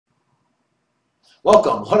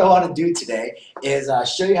Welcome. What I want to do today is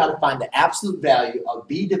show you how to find the absolute value of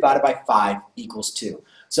b divided by 5 equals 2.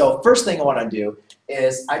 So first thing I want to do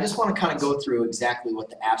is I just want to kind of go through exactly what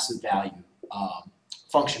the absolute value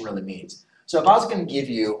function really means. So if I was going to give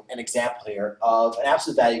you an example here of an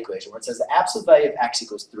absolute value equation where it says the absolute value of x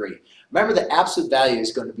equals 3. Remember, the absolute value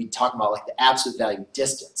is going to be talking about like the absolute value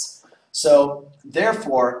distance. So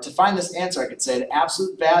therefore, to find this answer, I could say the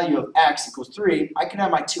absolute value of x equals 3. I could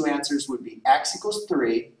have my two answers would be x equals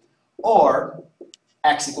 3 or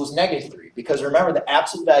x equals negative 3. Because remember, the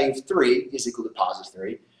absolute value of 3 is equal to positive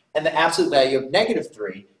 3. And the absolute value of negative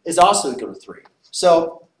 3 is also equal to 3.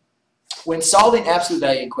 So when solving absolute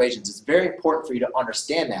value equations, it's very important for you to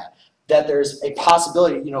understand that there's a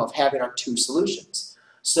possibility, of having our two solutions.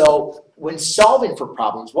 So when solving for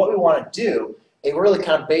problems, what we want to do, a really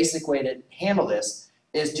kind of basic way to handle this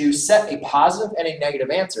is to set a positive and a negative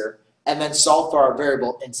answer and then solve for our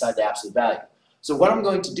variable inside the absolute value. So what I'm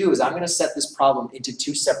going to do is I'm going to set this problem into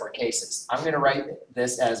two separate cases. I'm going to write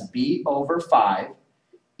this as b over 5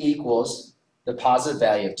 equals the positive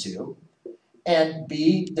value of 2 and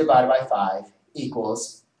b divided by 5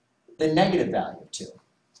 equals the negative value of 2.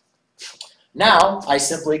 Now I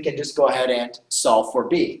simply can just go ahead and solve for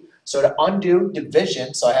b. So to undo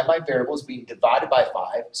division, so I have my variables being divided by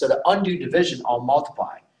 5. So to undo division, I'll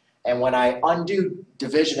multiply. And when I undo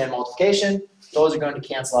division and multiplication, those are going to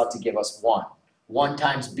cancel out to give us 1. 1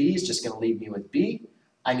 times b is just going to leave me with b.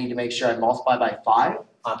 I need to make sure I multiply by 5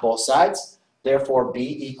 on both sides. Therefore,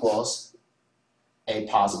 b equals a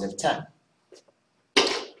positive 10.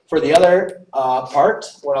 For the other part,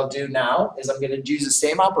 what I'll do now is I'm going to use the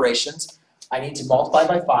same operations. I need to multiply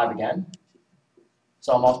by 5 again.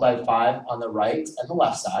 So I'll multiply by 5 on the right and the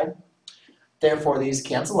left side. Therefore, these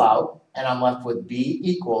cancel out, and I'm left with b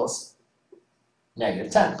equals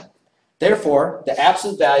negative 10. Therefore, the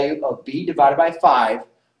absolute value of b divided by 5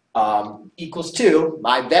 equals 2.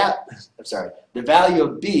 The value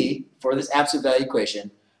of b for this absolute value equation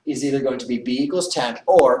is either going to be b equals 10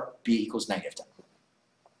 or b equals negative 10.